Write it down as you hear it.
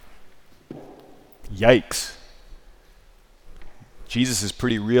Yikes. Jesus is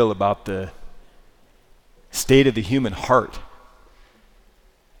pretty real about the state of the human heart.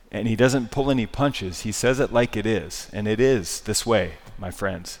 And he doesn't pull any punches. He says it like it is. And it is this way, my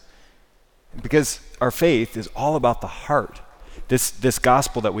friends. Because our faith is all about the heart. This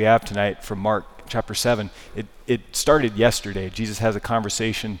gospel that we have tonight from Mark chapter 7, it started yesterday. Jesus has a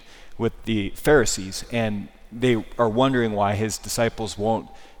conversation with the Pharisees, and they are wondering why his disciples won't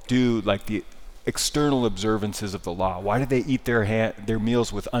do like the external observances of the law. Why do they eat their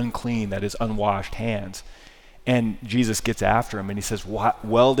meals with unclean, that is unwashed hands? And Jesus gets after him and he says,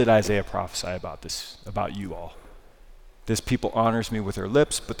 well did Isaiah prophesy about this, about you all. This people honors me with their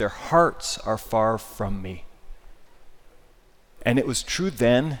lips, but their hearts are far from me. And it was true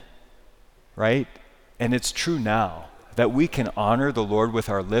then, right? And it's true now that we can honor the Lord with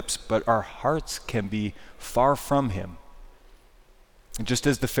our lips, but our hearts can be far from him. And just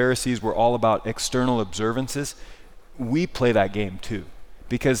as the Pharisees were all about external observances, we play that game too,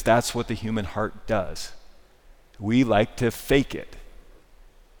 because that's what the human heart does. We like to fake it.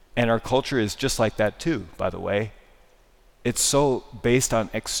 And our culture is just like that too, by the way. It's so based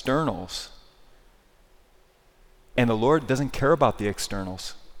on externals. And the Lord doesn't care about the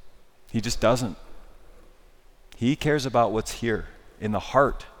externals. He just doesn't. He cares about what's here in the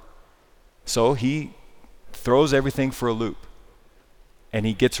heart. So he throws everything for a loop. And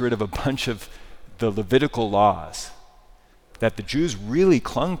he gets rid of a bunch of the Levitical laws that the Jews really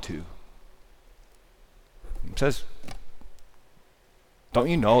clung to. He says, don't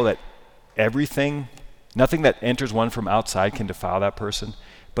you know that nothing that enters one from outside can defile that person,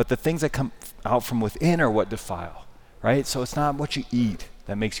 but the things that come out from within are what defile, right? So it's not what you eat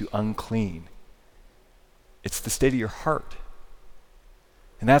that makes you unclean. It's the state of your heart.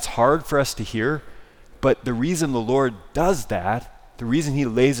 And that's hard for us to hear, but the reason the Lord does that, the reason he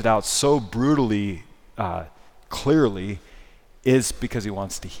lays it out so brutally, clearly, is because he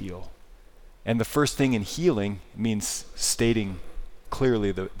wants to heal. And the first thing in healing means stating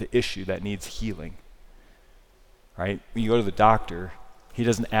clearly the issue that needs healing. Right? When you go to the doctor, he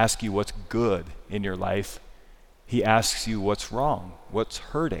doesn't ask you what's good in your life. He asks you what's wrong, what's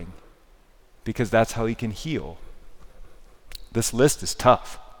hurting, because that's how he can heal. This list is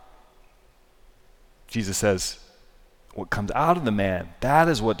tough. Jesus says, what comes out of the man, that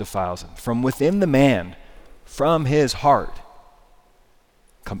is what defiles him. From within the man, from his heart,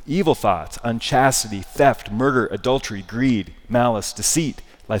 come evil thoughts, unchastity, theft, murder, adultery, greed, malice, deceit,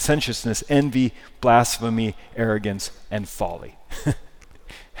 licentiousness, envy, blasphemy, arrogance, and folly.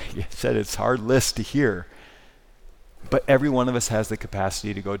 You said it's a hard list to hear, but every one of us has the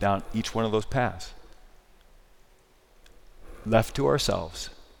capacity to go down each one of those paths. Left to ourselves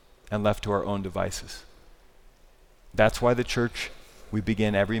and left to our own devices. That's why the church, we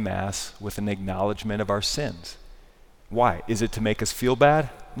begin every Mass with an acknowledgement of our sins. Why? Is it to make us feel bad?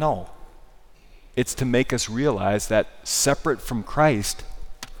 No. It's to make us realize that separate from Christ,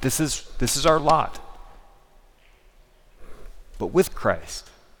 this is our lot. But with Christ,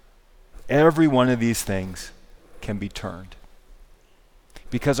 every one of these things can be turned.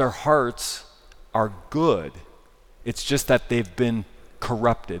 Because our hearts are good. It's just that they've been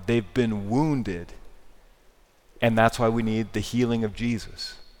corrupted. They've been wounded. And that's why we need the healing of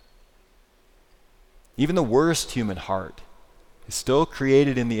Jesus. Even the worst human heart is still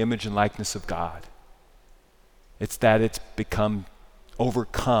created in the image and likeness of God. It's that it's become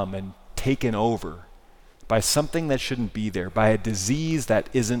overcome and taken over by something that shouldn't be there, by a disease that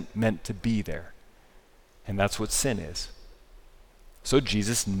isn't meant to be there. And that's what sin is. So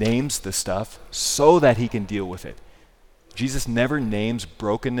Jesus names the stuff so that he can deal with it. Jesus never names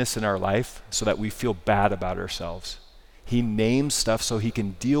brokenness in our life so that we feel bad about ourselves. He names stuff so he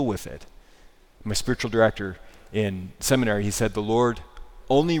can deal with it. My spiritual director in seminary, he said, the Lord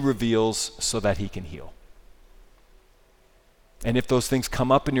only reveals so that he can heal. And if those things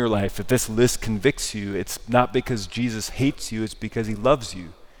come up in your life, if this list convicts you, it's not because Jesus hates you, it's because he loves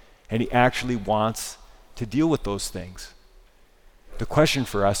you. And he actually wants to deal with those things. The question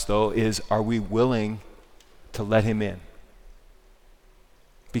for us, though, is are we willing to let him in?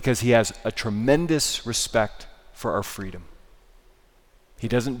 Because he has a tremendous respect for our freedom. He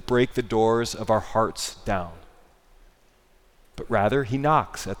doesn't break the doors of our hearts down, but rather he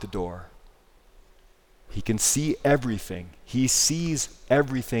knocks at the door. He can see everything. He sees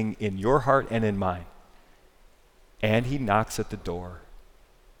everything in your heart and in mine. And he knocks at the door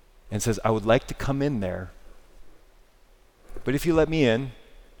and says, I would like to come in there, but if you let me in,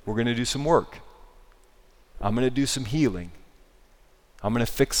 we're going to do some work. I'm going to do some healing. I'm going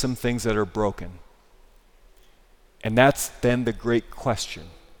to fix some things that are broken. And that's then the great question.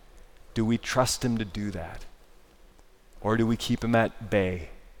 Do we trust him to do that? Or do we keep him at bay?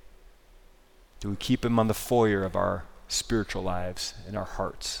 Do we keep him on the foyer of our spiritual lives and our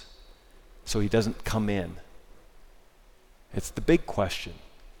hearts so he doesn't come in? It's the big question,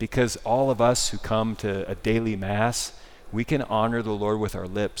 because all of us who come to a daily mass, we can honor the Lord with our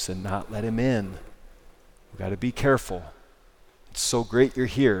lips and not let him in. We've got to be careful. It's so great you're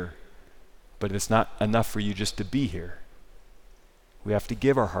here, but it's not enough for you just to be here. We have to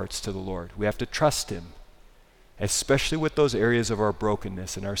give our hearts to the Lord. We have to trust him, especially with those areas of our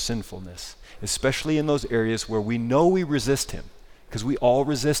brokenness and our sinfulness, especially in those areas where we know we resist him, because we all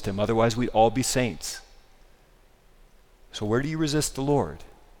resist him, otherwise we'd all be saints. So where do you resist the Lord?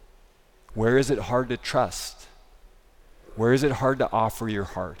 Where is it hard to trust? Where is it hard to offer your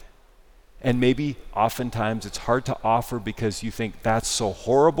heart? And maybe oftentimes it's hard to offer because you think that's so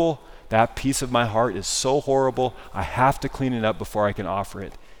horrible. That piece of my heart is so horrible, I have to clean it up before I can offer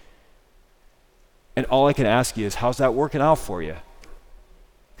it. And all I can ask you is, how's that working out for you?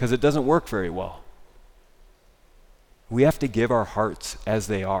 Because it doesn't work very well. We have to give our hearts as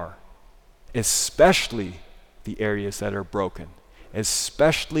they are, especially the areas that are broken,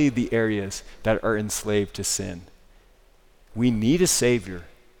 especially the areas that are enslaved to sin. We need a Savior.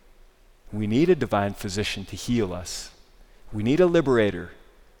 We need a divine physician to heal us. We need a liberator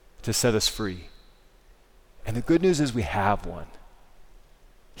to set us free. And the good news is we have one.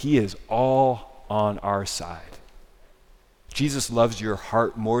 He is all on our side. Jesus loves your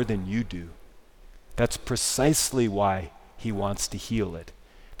heart more than you do. That's precisely why he wants to heal it.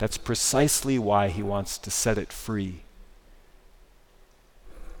 That's precisely why he wants to set it free.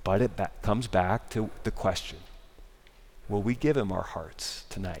 But it comes back to the question, will we give him our hearts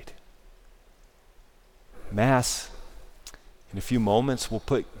tonight? Mass, in a few moments, we'll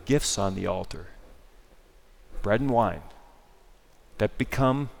put gifts on the altar, bread and wine, that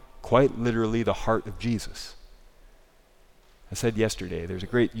become quite literally the heart of Jesus. I said yesterday, there's a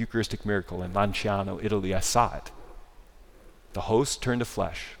great Eucharistic miracle in Lanciano, Italy. I saw it. The host turned to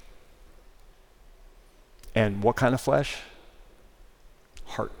flesh. And what kind of flesh?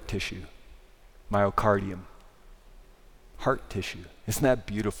 Heart tissue, myocardium, heart tissue. Isn't that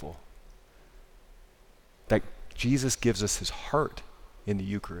beautiful? That Jesus gives us his heart in the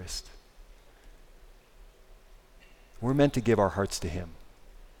Eucharist. We're meant to give our hearts to him.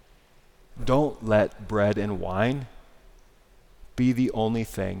 Don't let bread and wine be the only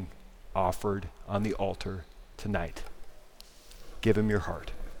thing offered on the altar tonight. Give him your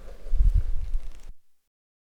heart.